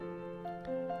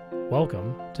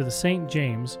Welcome to the St.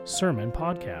 James Sermon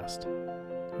Podcast.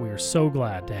 We are so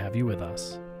glad to have you with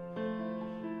us.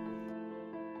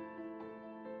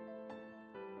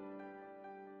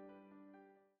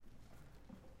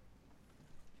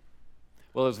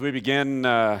 Well, as we begin,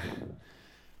 I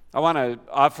want to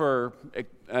offer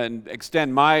and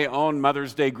extend my own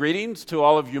Mother's Day greetings to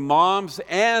all of you moms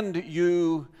and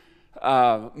you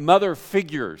mother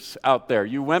figures out there,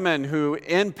 you women who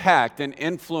impact and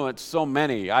influence so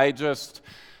many. I just,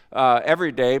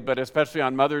 every day, but especially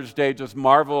on Mother's Day, just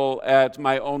marvel at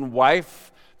my own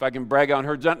wife, if I can brag on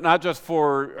her, not just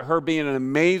for her being an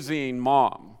amazing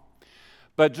mom,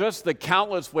 but just the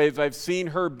countless ways I've seen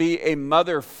her be a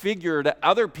mother figure to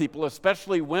other people,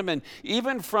 especially women,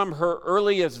 even from her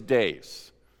earliest days.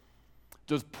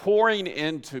 Just pouring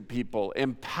into people,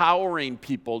 empowering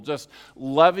people, just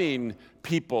loving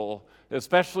people,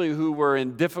 especially who were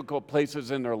in difficult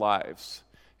places in their lives.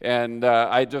 And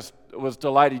I just was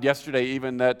delighted yesterday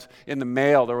even that in the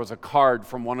mail there was a card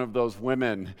from one of those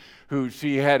women who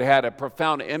she had had a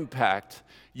profound impact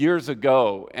years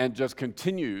ago and just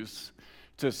continues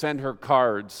to send her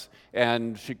cards,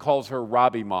 and she calls her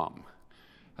Robbie Mom.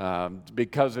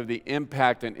 Because of the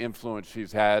impact and influence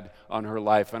she's had on her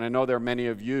life. And I know there are many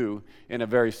of you in a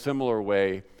very similar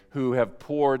way who have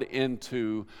poured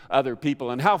into other people.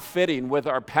 And how fitting with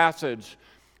our passage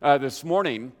this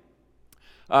morning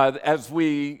as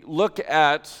we look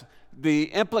at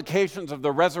the implications of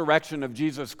the resurrection of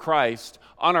Jesus Christ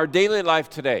on our daily life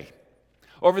today.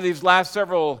 Over these last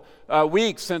several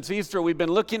weeks since Easter, we've been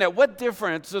looking at what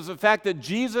difference does the fact that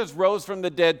Jesus rose from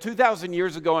the dead 2,000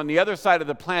 years ago on the other side of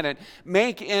the planet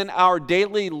make in our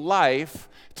daily life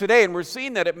today. And we're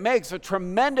seeing that it makes a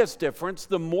tremendous difference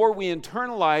the more we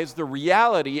internalize the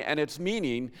reality and its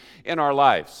meaning in our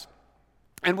lives.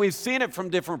 And we've seen it from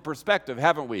different perspectives,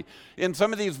 haven't we? In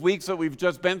some of these weeks that we've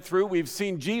just been through, we've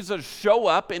seen Jesus show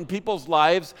up in people's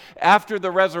lives after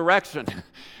the resurrection.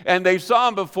 And they saw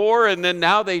him before, and then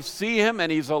now they see him,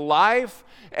 and he's alive,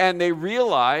 and they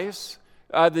realize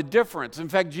the difference. In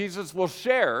fact, Jesus will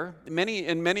share in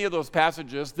many of those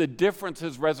passages the difference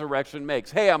his resurrection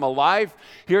makes. Hey, I'm alive.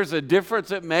 Here's the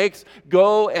difference it makes.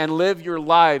 Go and live your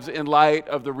lives in light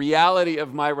of the reality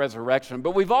of my resurrection.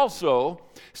 But we've also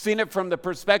seen it from the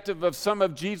perspective of some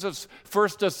of Jesus'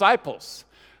 first disciples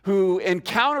who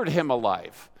encountered him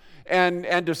alive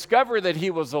and discovered that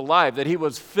he was alive, that he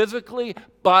was physically,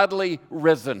 bodily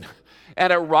risen.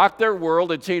 And it rocked their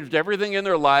world. It changed everything in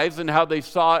their lives and how they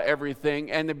saw everything,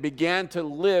 and they began to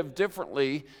live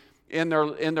differently in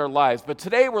their lives. But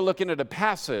today we're looking at a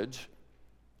passage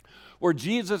where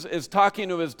Jesus is talking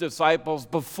to his disciples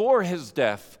before his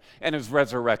death and his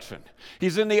resurrection.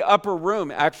 He's in the upper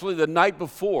room, actually the night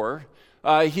before.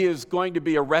 He is going to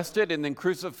be arrested and then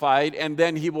crucified, and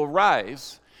then he will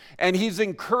rise. And he's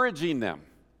encouraging them.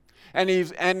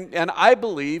 And I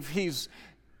believe he's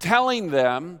telling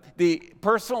them the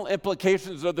personal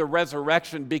implications of the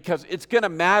resurrection, because it's going to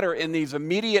matter in these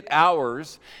immediate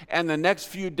hours and the next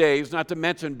few days, not to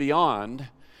mention beyond,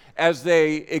 as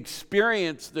they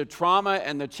experience the trauma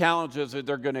and the challenges that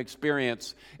they're going to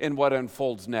experience in what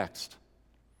unfolds next.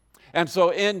 And so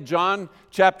in John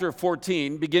chapter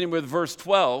 14, beginning with verse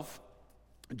 12,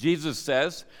 Jesus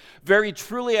says, "Very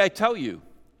truly I tell you,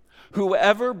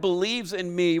 whoever believes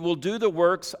in me will do the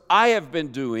works I have been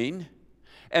doing,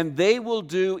 and they will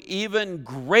do even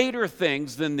greater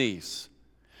things than these,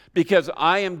 because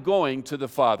I am going to the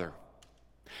Father.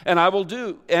 And I will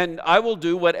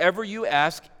do whatever you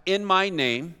ask in my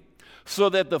name, so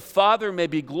that the Father may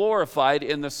be glorified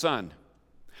in the Son.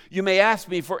 You may ask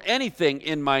me for anything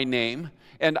in my name,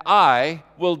 and I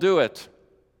will do it.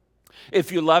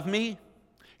 If you love me,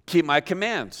 keep my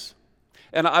commands.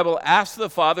 And I will ask the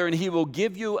Father, and he will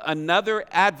give you another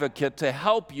advocate to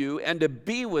help you and to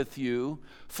be with you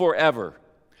forever,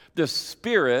 the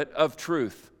Spirit of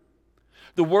truth.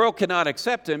 The world cannot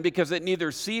accept him because it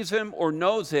neither sees him or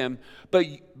knows him,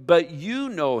 but you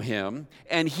know him,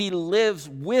 and he lives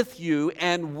with you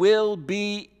and will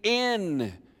be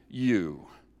in you.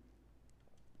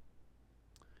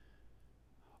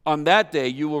 On that day,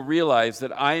 you will realize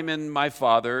that I am in my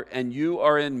Father, and you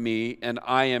are in me, and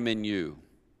I am in you."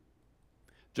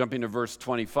 Jumping to verse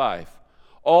 25.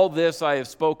 "All this I have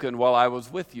spoken while I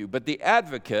was with you, but the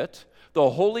advocate,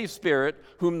 the Holy Spirit,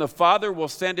 whom the Father will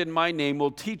send in my name,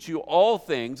 will teach you all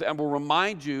things and will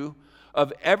remind you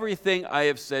of everything I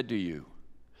have said to you.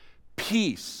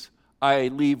 Peace I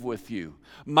leave with you.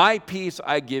 My peace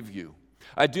I give you.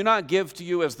 I do not give to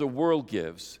you as the world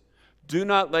gives. Do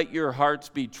not let your hearts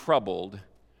be troubled.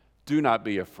 Do not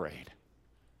be afraid."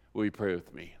 Will you pray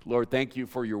with me? Lord, thank you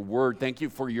for your word. Thank you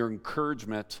for your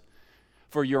encouragement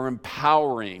for your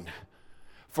empowering,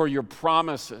 for your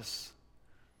promises,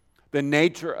 the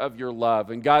nature of your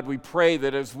love. And God, we pray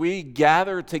that as we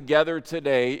gather together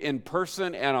today in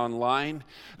person and online,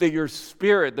 that your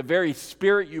Spirit, the very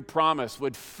Spirit you promised,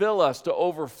 would fill us to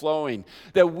overflowing,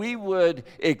 that we would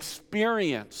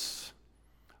experience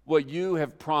what you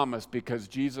have promised because,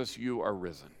 Jesus, you are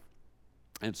risen.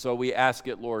 And so we ask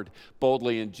it, Lord,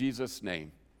 boldly in Jesus'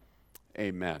 name.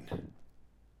 Amen.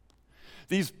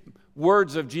 These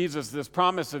words of Jesus, this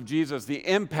promise of Jesus, the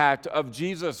impact of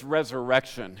Jesus'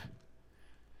 resurrection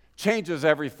changes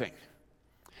everything.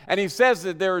 And he says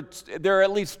that there are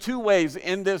at least two ways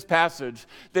in this passage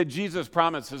that Jesus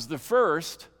promises. The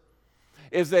first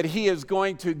is that he is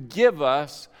going to give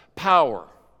us power.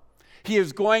 He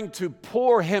is going to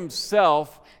pour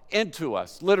himself into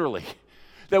us, literally,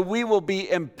 that we will be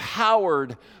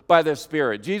empowered by the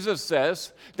Spirit. Jesus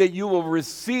says that you will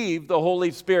receive the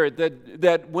Holy Spirit,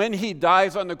 that when he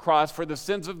dies on the cross for the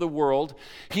sins of the world,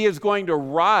 he is going to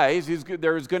rise.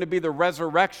 There is going to be the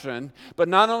resurrection, but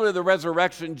not only the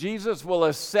resurrection, Jesus will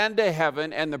ascend to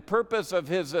heaven, and the purpose of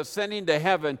his ascending to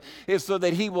heaven is so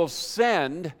that he will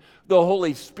send the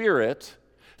Holy Spirit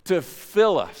to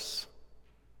fill us.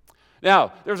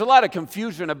 Now, there's a lot of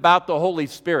confusion about the Holy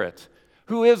Spirit.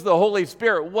 Who is the Holy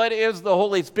Spirit? What is the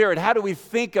Holy Spirit? How do we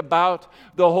think about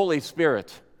the Holy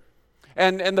Spirit?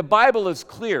 And the Bible is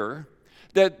clear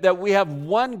that we have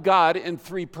one God in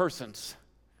three persons.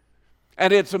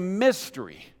 And it's a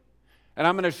mystery. And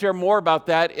I'm going to share more about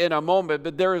that in a moment,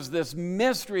 but there is this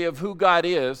mystery of who God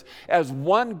is as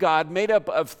one God made up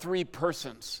of three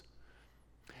persons.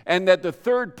 And that the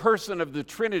third person of the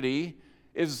Trinity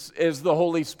is the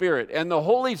Holy Spirit. And the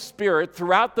Holy Spirit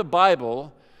throughout the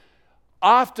Bible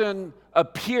often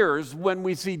appears when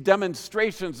we see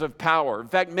demonstrations of power. In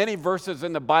fact, many verses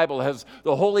in the Bible has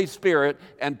the Holy Spirit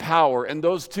and power, and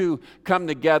those two come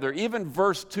together. Even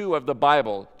verse 2 of the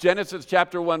Bible, Genesis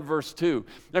chapter 1, verse 2.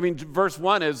 Verse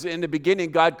 1 is, in the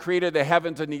beginning, God created the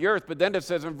heavens and the earth, but then it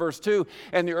says in verse 2,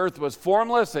 and the earth was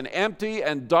formless and empty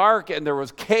and dark, and there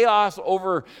was chaos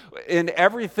over in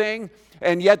everything.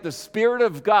 And yet the Spirit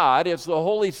of God, it's the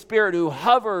Holy Spirit who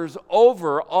hovers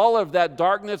over all of that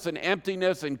darkness and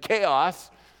emptiness and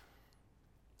chaos,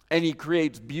 and he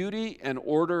creates beauty and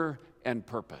order and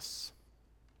purpose.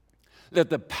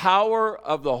 That the power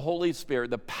of the Holy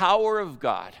Spirit, the power of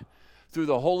God through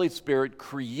the Holy Spirit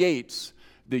creates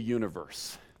the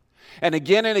universe. And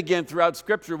again throughout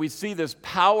Scripture, we see this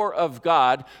power of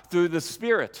God through the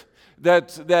Spirit.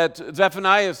 That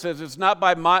Zephaniah says it's not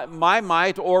by my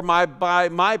might or by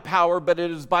my power, but it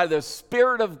is by the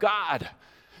Spirit of God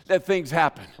that things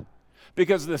happen.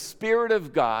 Because the Spirit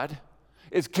of God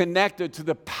is connected to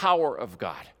the power of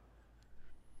God.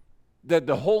 That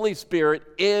the Holy Spirit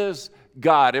is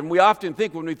God. And we often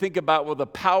think, when we think about, the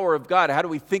power of God, how do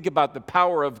we think about the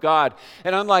power of God?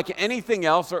 And unlike anything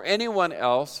else or anyone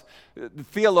else, the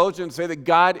theologians say that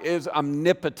God is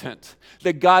omnipotent,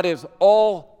 that God is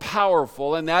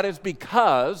all-powerful, and that is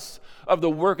because of the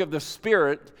work of the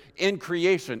Spirit in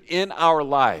creation, in our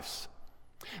lives.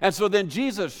 And so then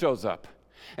Jesus shows up.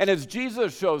 And as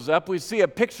Jesus shows up, we see a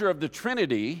picture of the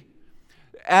Trinity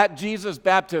at Jesus'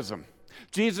 baptism.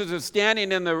 Jesus is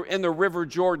standing in the river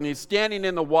Jordan. He's standing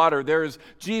in the water. There's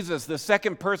Jesus, the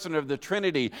second person of the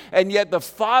Trinity. And yet the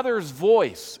Father's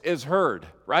voice is heard,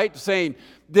 right? Saying,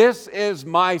 "This is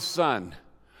my Son,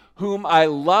 whom I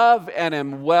love and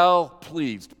am well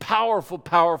pleased." Powerful,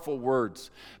 powerful words.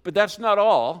 But that's not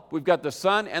all. We've got the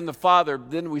Son and the Father.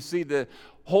 Then we see the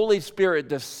Holy Spirit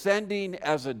descending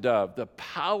as a dove, the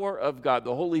power of God,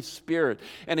 the Holy Spirit.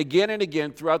 And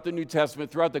again throughout the New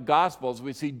Testament, throughout the Gospels,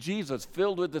 we see Jesus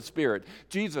filled with the Spirit,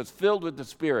 Jesus filled with the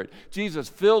Spirit, Jesus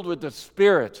filled with the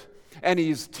Spirit. And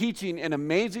he's teaching in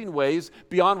amazing ways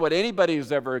beyond what anybody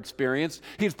has ever experienced.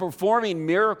 He's performing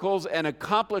miracles and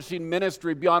accomplishing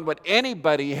ministry beyond what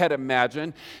anybody had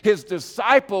imagined. His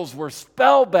disciples were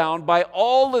spellbound by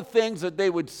all the things that they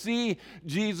would see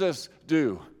Jesus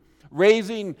do.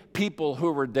 Raising people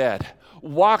who were dead,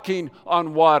 walking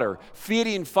on water,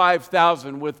 feeding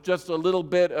 5,000 with just a little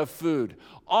bit of food,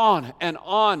 on and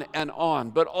on and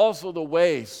on, but also the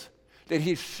ways that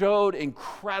he showed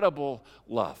incredible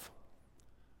love.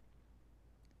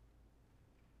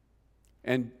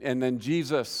 And then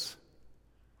Jesus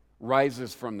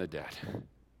rises from the dead.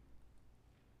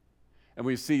 And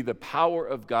we see the power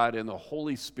of God and the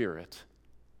Holy Spirit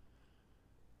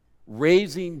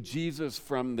raising Jesus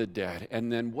from the dead.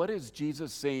 And then what is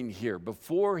Jesus saying here?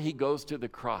 Before he goes to the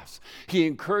cross, he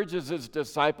encourages his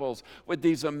disciples with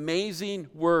these amazing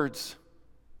words.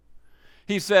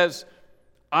 He says,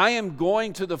 I am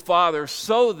going to the Father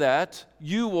so that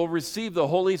you will receive the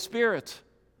Holy Spirit.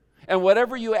 And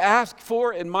whatever you ask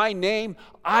for in my name,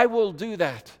 I will do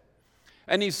that.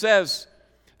 And he says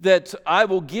that I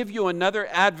will give you another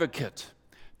advocate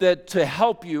that to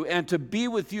help you and to be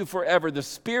with you forever, the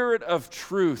Spirit of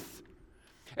truth.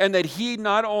 And that he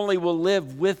not only will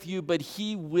live with you, but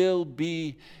he will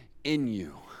be in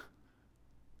you.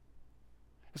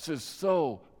 This is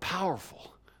so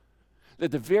powerful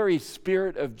that the very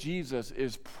Spirit of Jesus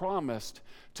is promised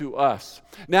to us.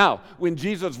 Now, when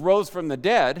Jesus rose from the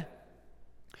dead,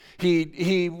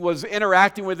 he was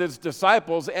interacting with his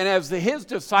disciples, and as his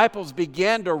disciples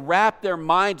began to wrap their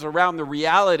minds around the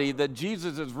reality that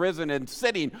Jesus is risen and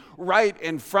sitting right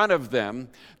in front of them,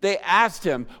 they asked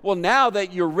him, well, now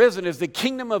that you're risen, is the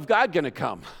kingdom of God going to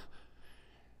come?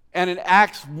 And in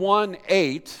Acts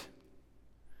 1:8,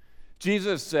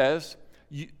 Jesus says,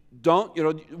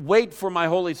 wait for my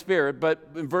Holy Spirit. But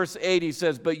in verse 8 he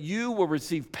says, but you will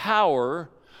receive power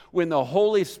when the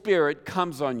Holy Spirit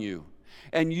comes on you.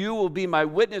 And you will be my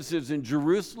witnesses in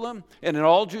Jerusalem and in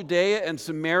all Judea and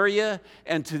Samaria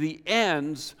and to the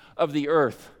ends of the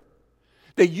earth.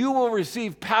 That you will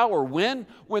receive power. When?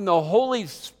 When the Holy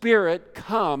Spirit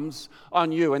comes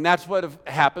on you. And that's what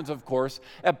happens, of course,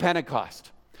 at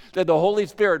Pentecost. That the Holy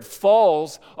Spirit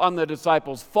falls on the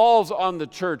disciples, falls on the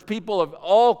church, people of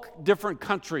all different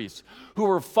countries who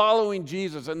are following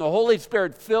Jesus. And the Holy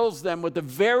Spirit fills them with the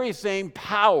very same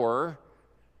power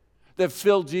that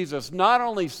filled Jesus. Not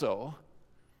only so,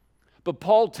 but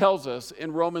Paul tells us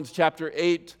in Romans chapter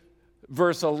 8,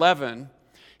 verse 11,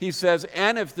 he says,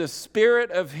 and if the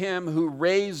Spirit of him who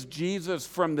raised Jesus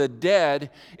from the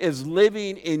dead is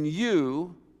living in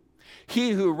you,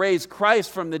 he who raised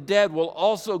Christ from the dead will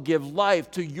also give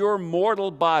life to your mortal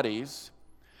bodies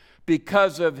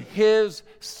because of his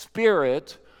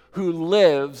Spirit who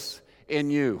lives in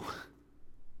you.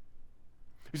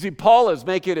 You see, Paul is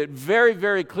making it very,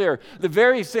 very clear. The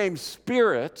very same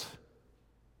Spirit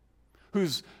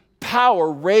whose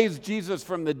power raised Jesus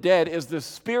from the dead is the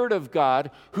Spirit of God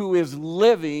who is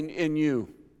living in you,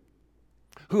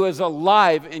 who is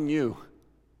alive in you.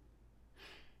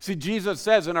 See, Jesus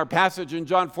says in our passage in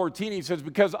John 14, he says,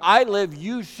 because I live,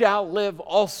 you shall live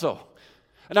also.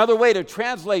 Another way to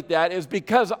translate that is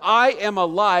because I am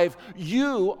alive,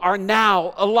 you are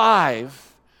now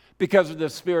alive because of the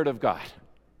Spirit of God.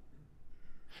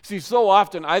 See, so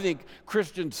often I think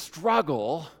Christians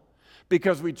struggle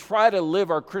because we try to live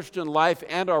our Christian life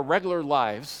and our regular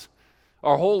lives,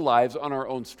 our whole lives, on our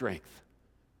own strength.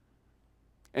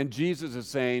 And Jesus is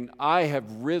saying, I have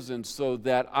risen so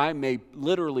that I may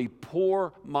literally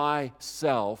pour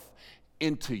myself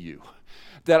into you,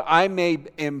 that I may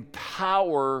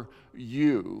empower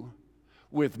you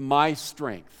with my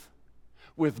strength,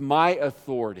 with my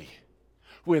authority,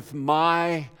 with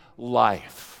my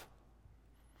life.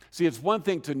 See, it's one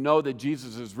thing to know that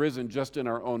Jesus is risen just in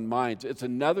our own minds. It's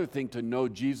another thing to know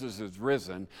Jesus is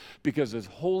risen because his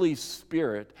Holy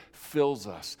Spirit fills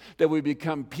us, that we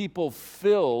become people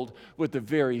filled with the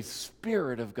very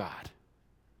Spirit of God,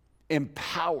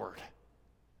 empowered.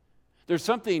 There's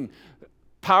something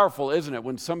powerful, isn't it,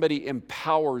 when somebody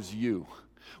empowers you,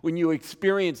 when you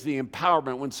experience the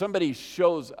empowerment, when somebody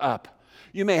shows up.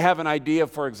 You may have an idea,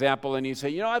 for example, and you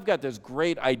say, I've got this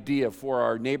great idea for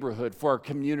our neighborhood, for our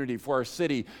community, for our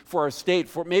city, for our state,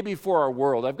 maybe for our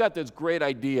world. I've got this great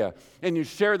idea. And you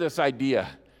share this idea.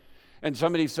 And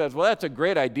somebody says, well, that's a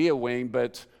great idea, Wayne,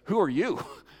 but who are you?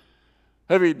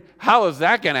 I mean, how is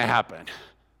that going to happen?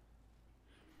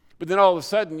 But then all of a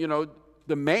sudden,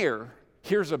 the mayor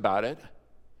hears about it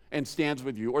and stands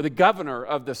with you, or the governor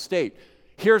of the state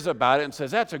hears about it and says,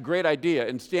 that's a great idea,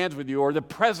 and stands with you, or the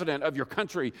president of your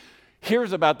country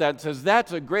hears about that and says,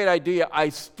 that's a great idea, I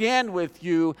stand with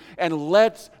you, and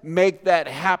let's make that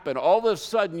happen. All of a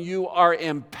sudden, you are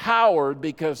empowered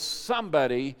because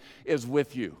somebody is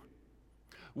with you.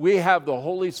 We have the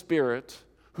Holy Spirit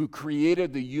who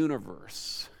created the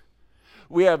universe.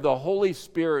 We have the Holy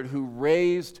Spirit who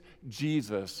raised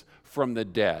Jesus from the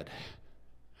dead,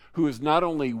 who is not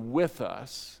only with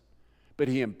us, but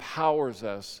he empowers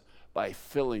us by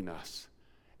filling us.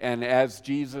 And as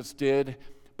Jesus did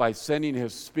by sending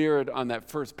his Spirit on that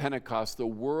first Pentecost, the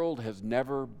world has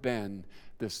never been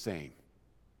the same.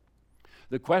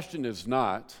 The question is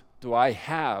not, do I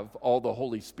have all the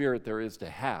Holy Spirit there is to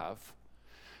have?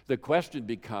 The question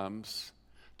becomes,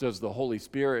 does the Holy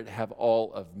Spirit have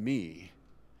all of me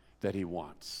that he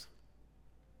wants?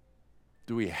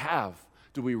 Do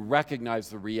we recognize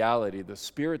the reality? The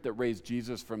Spirit that raised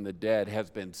Jesus from the dead has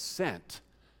been sent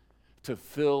to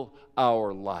fill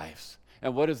our lives.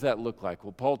 And what does that look like?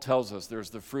 Well, Paul tells us there's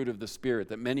the fruit of the Spirit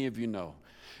that many of you know.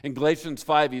 In Galatians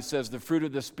 5, he says the fruit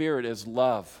of the Spirit is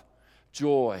love,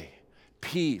 joy,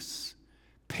 peace,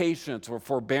 patience or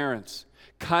forbearance,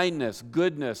 kindness,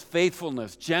 goodness,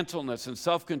 faithfulness, gentleness, and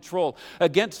self-control.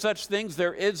 Against such things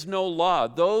there is no law.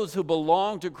 Those who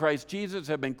belong to Christ Jesus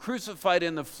have been crucified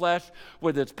in the flesh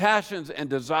with its passions and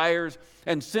desires.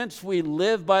 And since we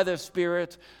live by the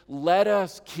Spirit, let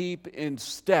us keep in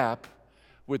step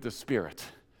with the Spirit.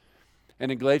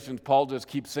 And in Galatians, Paul just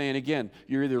keeps saying again,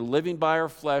 you're either living by our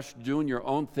flesh, doing your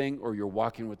own thing, or you're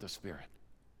walking with the Spirit.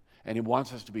 And he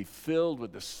wants us to be filled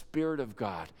with the Spirit of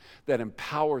God that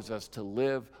empowers us to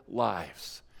live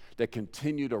lives that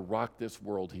continue to rock this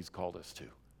world he's called us to.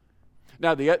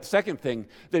 Now, the second thing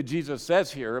that Jesus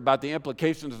says here about the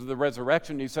implications of the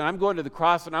resurrection, he said, I'm going to the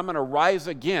cross and I'm going to rise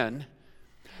again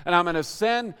and I'm going to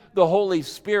send the Holy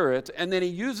Spirit. And then he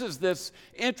uses this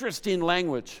interesting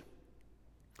language.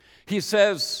 He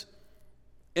says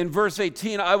in verse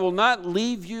 18, I will not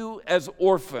leave you as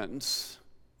orphans.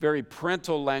 Very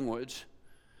parental language.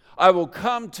 I will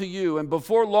come to you, and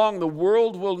before long the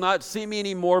world will not see me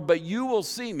anymore, but you will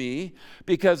see me.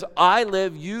 Because I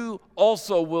live, you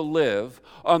also will live.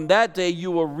 On that day you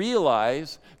will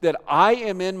realize that I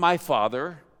am in my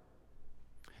Father,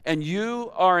 and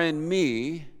you are in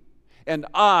me, and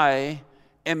I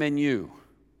am in you.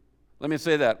 Let me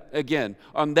say that again.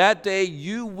 On that day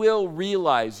you will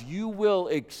realize, you will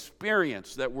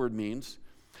experience, that word means,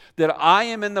 that I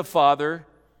am in the Father,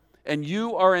 and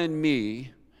you are in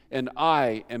me, and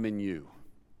I am in you.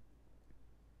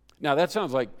 Now that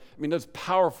sounds like, that's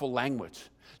powerful language.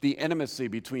 The intimacy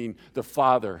between the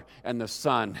Father and the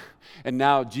Son, and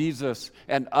now Jesus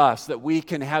and us, that we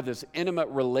can have this intimate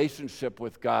relationship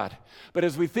with God. But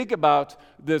as we think about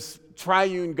this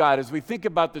triune God, as we think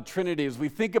about the Trinity, as we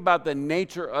think about the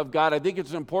nature of God, I think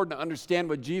it's important to understand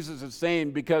what Jesus is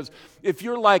saying, because if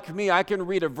you're like me, I can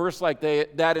read a verse like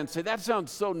that and say, that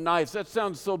sounds so nice, that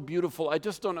sounds so beautiful, I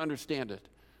just don't understand it.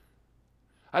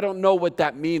 I don't know what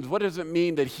that means. What does it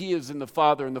mean that he is in the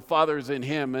Father and the Father is in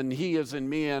him and he is in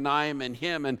me and I am in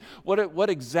him? And what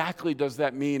exactly does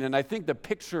that mean? And I think the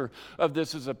picture of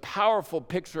this is a powerful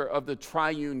picture of the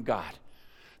triune God.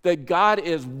 That God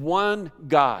is one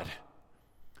God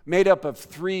made up of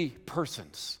three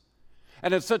persons.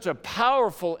 And it's such a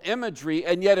powerful imagery,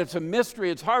 and yet it's a mystery.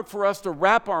 It's hard for us to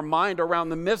wrap our mind around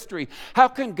the mystery. How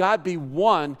can God be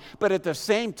one, but at the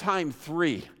same time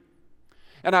three?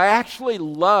 And I actually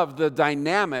love the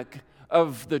dynamic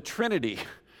of the Trinity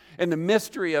and the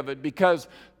mystery of it, because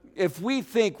if we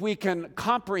think we can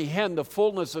comprehend the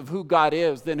fullness of who God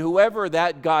is, then whoever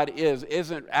that God is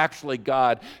isn't actually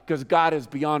God, because God is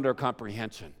beyond our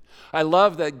comprehension. I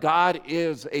love that God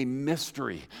is a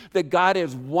mystery, that God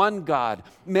is one God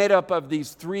made up of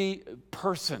these three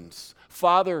persons,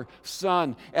 Father,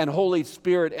 Son, and Holy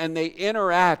Spirit, and they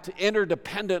interact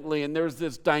interdependently, and there's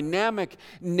this dynamic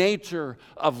nature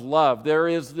of love. There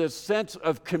is this sense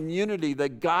of community,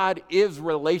 that God is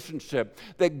relationship,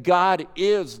 that God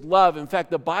is love. In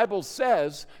fact, the Bible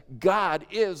says God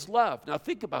is love. Now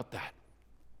think about that.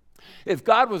 If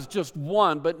God was just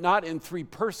one, but not in three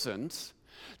persons,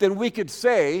 then we could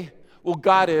say, well,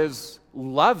 God is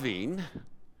loving,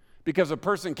 because a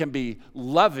person can be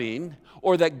loving,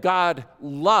 or that God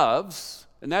loves,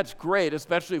 and that's great,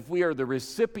 especially if we are the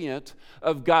recipient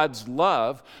of God's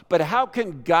love. But how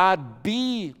can God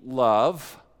be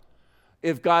love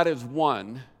if God is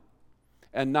one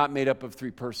and not made up of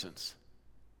three persons?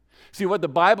 See, what the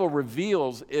Bible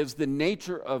reveals is the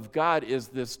nature of God is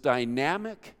this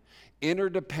dynamic,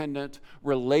 interdependent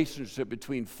relationship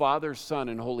between Father, Son,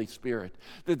 and Holy Spirit.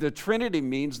 That the Trinity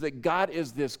means that God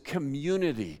is this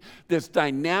community, this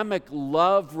dynamic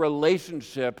love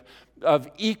relationship of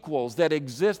equals that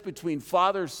exists between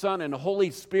Father, Son, and Holy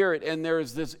Spirit, and there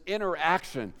is this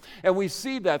interaction. And we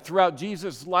see that throughout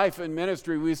Jesus' life and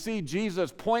ministry. We see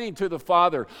Jesus pointing to the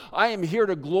Father. I am here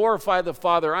to glorify the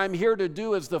Father. I'm here to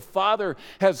do as the Father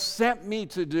has sent me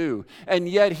to do. And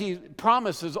yet he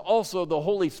promises also the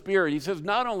Holy Spirit. He says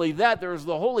not only that, there is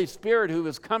the Holy Spirit who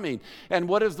is coming. And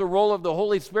what is the role of the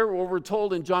Holy Spirit? Well, we're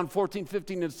told in John 14,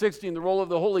 15, and 16, the role of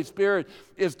the Holy Spirit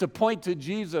is to point to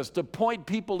Jesus, to point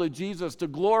people to Jesus, to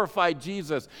glorify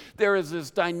Jesus. There is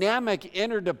this dynamic,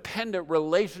 interdependent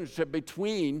relationship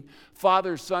between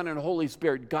Father, Son, and Holy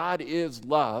Spirit. God is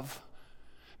love,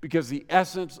 because the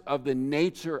essence of the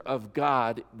nature of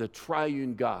God, the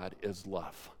triune God, is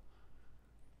love.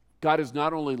 God is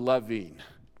not only loving,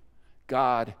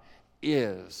 God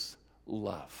is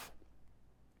love.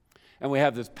 And we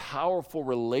have this powerful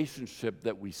relationship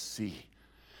that we see.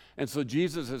 And so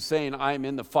Jesus is saying, I am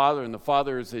in the Father, and the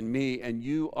Father is in me, and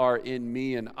you are in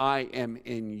me, and I am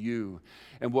in you.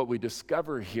 And what we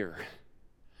discover here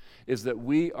is that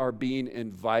we are being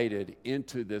invited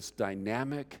into this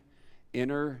dynamic,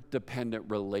 interdependent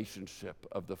relationship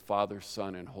of the Father,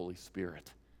 Son, and Holy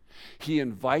Spirit. He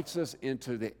invites us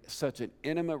into such an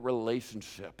intimate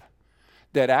relationship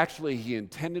that actually he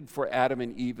intended for Adam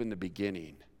and Eve in the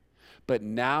beginning, but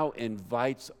now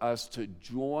invites us to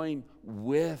join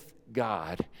with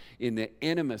God in the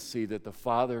intimacy that the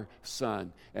Father,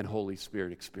 Son, and Holy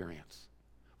Spirit experience.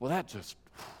 Well,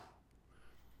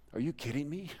 are you kidding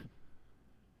me?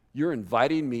 You're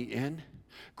inviting me in?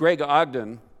 Greg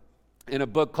Ogden, in a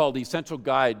book called Essential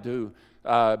Guide to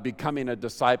Becoming a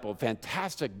Disciple,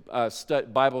 fantastic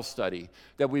Bible study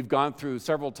that we've gone through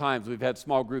several times. We've had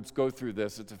small groups go through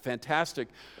this. It's a fantastic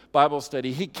Bible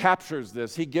study. He captures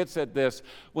this. He gets at this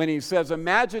when he says,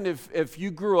 imagine if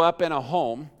you grew up in a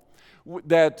home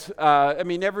that,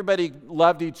 everybody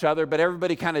loved each other, but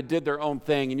everybody kind of did their own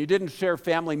thing, and you didn't share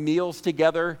family meals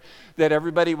together, that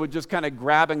everybody would just kind of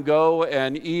grab and go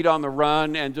and eat on the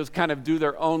run and just kind of do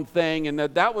their own thing, and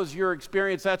that was your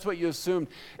experience. That's what you assumed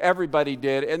everybody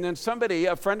did. And then somebody,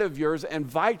 a friend of yours,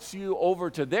 invites you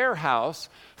over to their house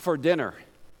for dinner.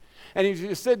 And as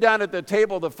you sit down at the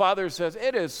table, the father says,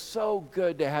 it is so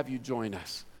good to have you join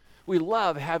us. We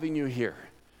love having you here.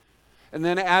 And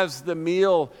then as the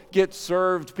meal gets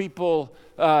served, people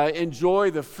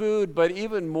enjoy the food, but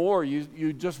even more,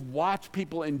 you just watch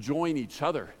people enjoying each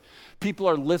other. People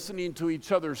are listening to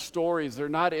each other's stories. They're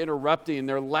not interrupting.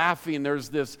 They're laughing. There's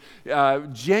this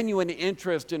genuine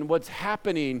interest in what's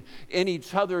happening in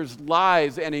each other's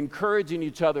lives and encouraging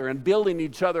each other and building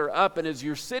each other up. And as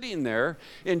you're sitting there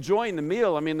enjoying the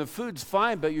meal, the food's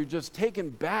fine, but you're just taken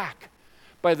back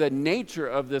by the nature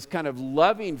of this kind of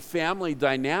loving family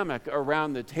dynamic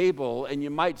around the table. And you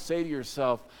might say to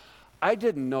yourself, I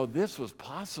didn't know this was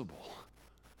possible.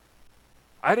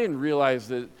 I didn't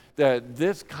realize that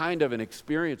this kind of an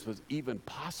experience was even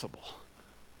possible.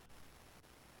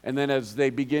 And then as they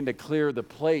begin to clear the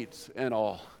plates and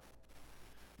all,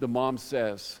 the mom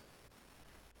says,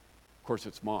 of course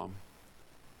it's mom,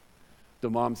 the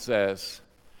mom says,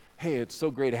 hey, it's so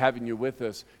great having you with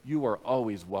us. You are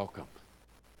always welcome.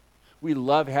 We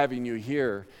love having you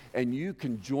here, and you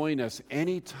can join us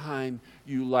anytime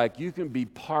you like. You can be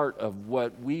part of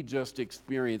what we just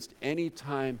experienced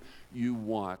anytime you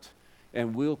want,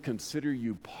 and we'll consider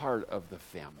you part of the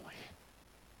family.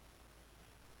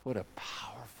 What a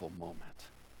powerful moment.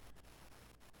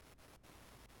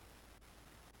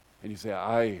 And you say,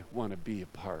 I want to be a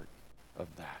part of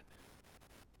that.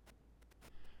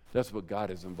 That's what God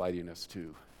is inviting us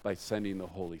to by sending the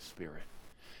Holy Spirit.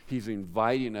 He's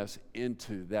inviting us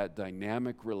into that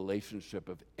dynamic relationship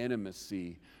of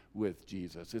intimacy with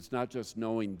Jesus. It's not just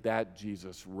knowing that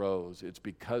Jesus rose. It's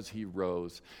because he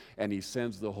rose and he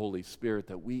sends the Holy Spirit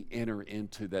that we enter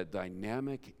into that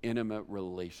dynamic, intimate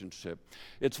relationship.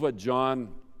 It's what John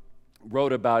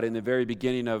wrote about in the very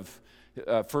beginning of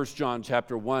 1 John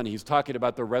chapter 1. He's talking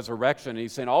about the resurrection, and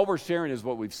he's saying all we're sharing is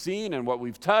what we've seen and what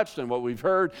we've touched and what we've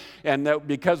heard, and that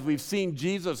because we've seen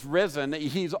Jesus risen,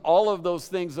 he's all of those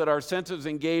things that our senses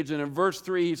engage in. In verse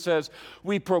 3, he says,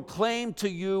 we proclaim to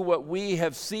you what we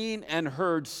have seen and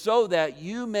heard so that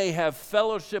you may have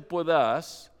fellowship with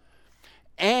us,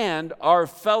 and our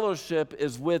fellowship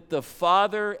is with the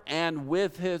Father and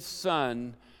with his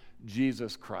Son,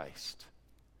 Jesus Christ.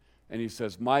 And he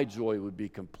says, my joy would be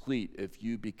complete if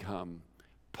you become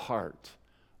part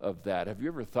of that. Have you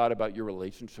ever thought about your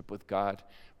relationship with God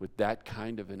with that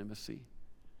kind of intimacy?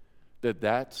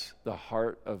 That's the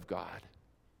heart of God.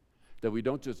 That we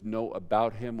don't just know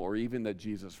about him or even that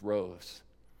Jesus rose,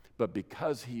 but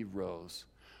because he rose,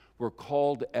 we're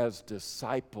called as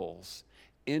disciples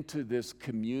into this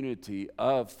community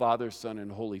of Father, Son,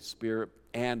 and Holy Spirit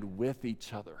and with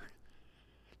each other.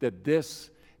 That this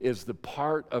is the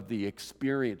part of the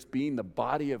experience, being the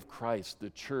body of Christ, the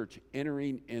church,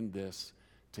 entering in this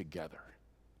together.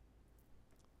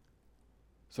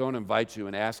 So I want to invite you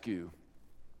and ask you,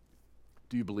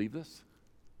 do you believe this?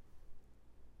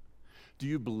 Do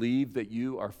you believe that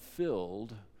you are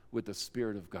filled with the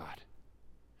Spirit of God?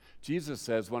 Jesus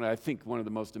says, one of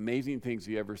the most amazing things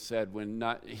he ever said,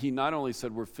 he not only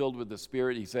said we're filled with the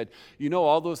Spirit, he said,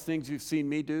 all those things you've seen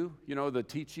me do, the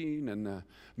teaching and the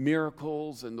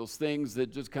miracles and those things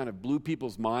that just kind of blew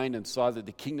people's mind and saw that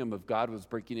the kingdom of God was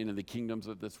breaking into the kingdoms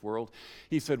of this world.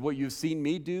 He said, what you've seen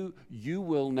me do, you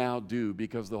will now do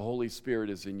because the Holy Spirit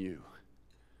is in you.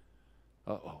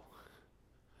 Uh-oh.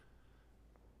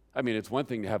 It's one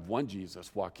thing to have one Jesus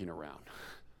walking around.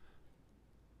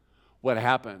 What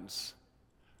happens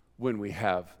when we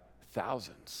have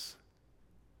thousands,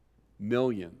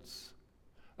 millions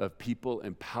of people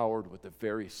empowered with the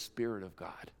very Spirit of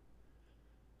God.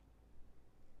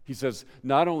 He says,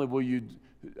 not only will you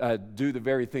do the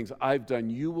very things I've done,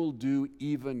 you will do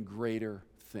even greater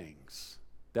things.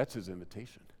 That's his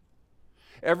invitation.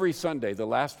 Every Sunday, the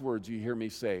last words you hear me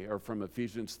say are from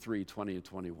Ephesians 3:20 and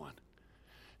 21.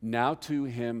 Now to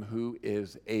him who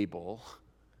is able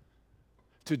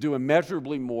to do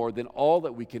immeasurably more than all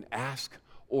that we can ask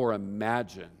or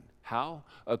imagine. How?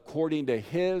 According to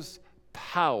his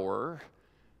power.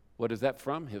 What is that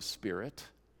from? His Spirit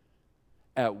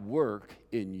at work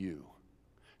in you.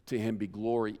 To him be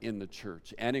glory in the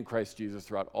church and in Christ Jesus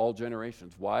throughout all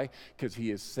generations. Why? Because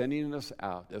he is sending us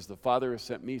out. As the Father has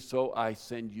sent me, so I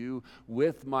send you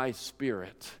with my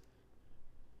Spirit,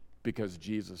 because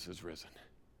Jesus is risen.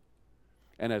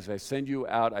 And as I send you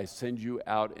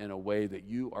out in a way that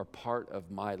you are part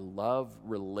of my love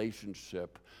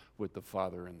relationship with the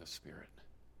Father and the Spirit.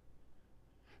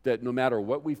 That no matter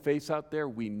what we face out there,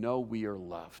 we know we are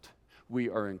loved. We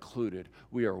are included.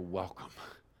 We are welcome.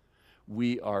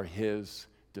 We are his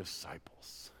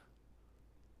disciples.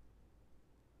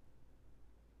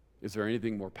 Is there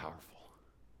anything more powerful?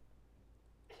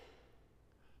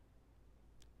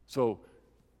 So,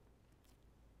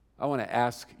 I want to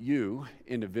ask you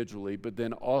individually, but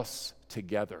then us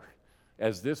together,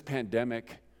 as this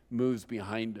pandemic moves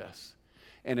behind us,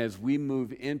 and as we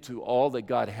move into all that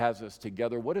God has us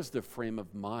together, what is the frame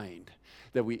of mind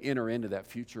that we enter into that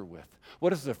future with?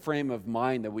 What is the frame of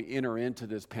mind that we enter into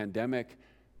this pandemic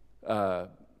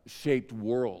shaped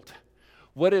world?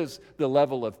 What is the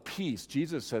level of peace?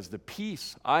 Jesus says, the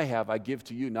peace I have, I give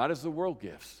to you, not as the world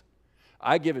gives.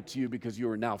 I give it to you because you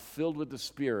are now filled with the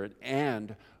Spirit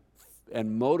and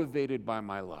motivated by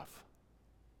my love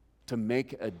to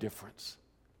make a difference.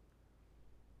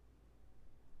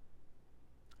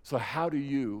 So how do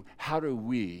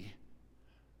we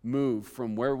move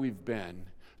from where we've been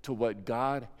to what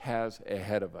God has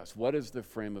ahead of us? What is the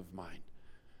frame of mind?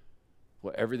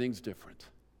 Well, everything's different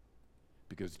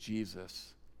because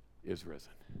Jesus is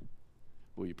risen.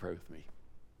 Will you pray with me?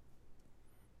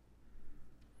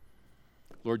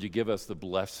 Lord, you give us the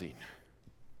blessing.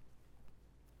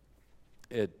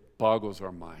 It boggles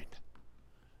our mind.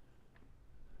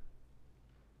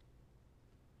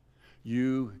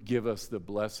 You give us the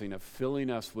blessing of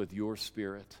filling us with your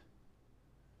Spirit,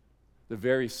 the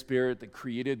very Spirit that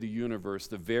created the universe,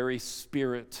 the very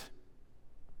Spirit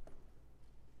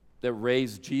that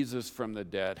raised Jesus from the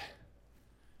dead.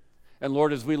 And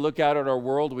Lord, as we look out at our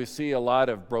world, we see a lot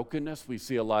of brokenness, we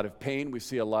see a lot of pain, we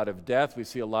see a lot of death, we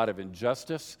see a lot of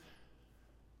injustice,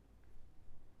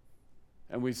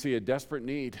 and we see a desperate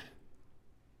need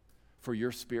for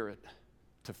your Spirit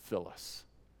to fill us.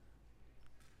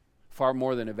 Far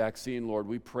more than a vaccine, Lord,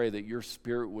 we pray that your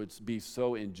Spirit would be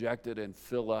so injected and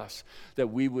fill us that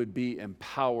we would be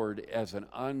empowered as an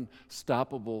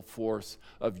unstoppable force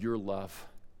of your love,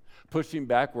 pushing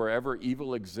back wherever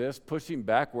evil exists, pushing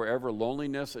back wherever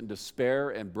loneliness and despair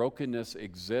and brokenness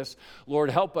exists. Lord,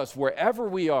 help us wherever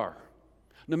we are,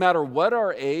 no matter what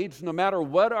our age, no matter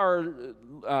what our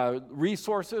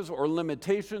resources or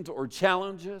limitations or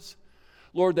challenges.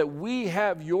 Lord, that we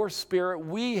have your Spirit,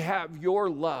 we have your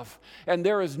love, and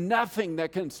there is nothing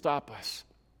that can stop us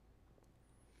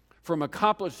from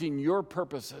accomplishing your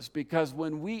purposes, because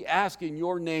when we ask in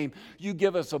your name, you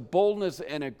give us a boldness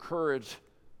and a courage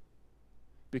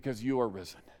because you are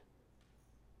risen.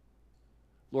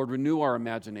 Lord, renew our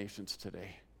imaginations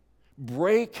today.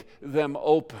 Break them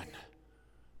open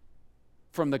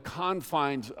from the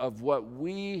confines of what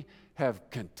we have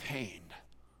contained.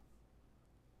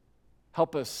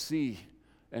 Help us see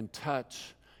and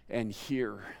touch and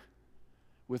hear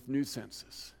with new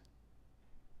senses.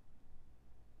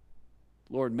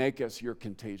 Lord, make us your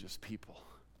contagious people.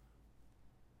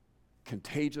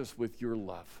 Contagious with your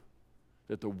love,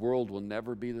 that the world will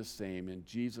never be the same. In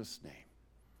Jesus'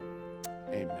 name,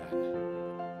 amen.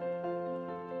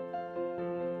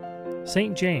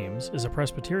 St. James is a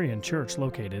Presbyterian church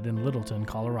located in Littleton,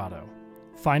 Colorado.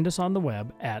 Find us on the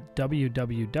web at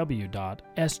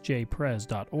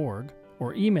www.sjpres.org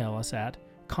or email us at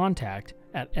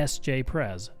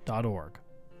contact@sjpres.org.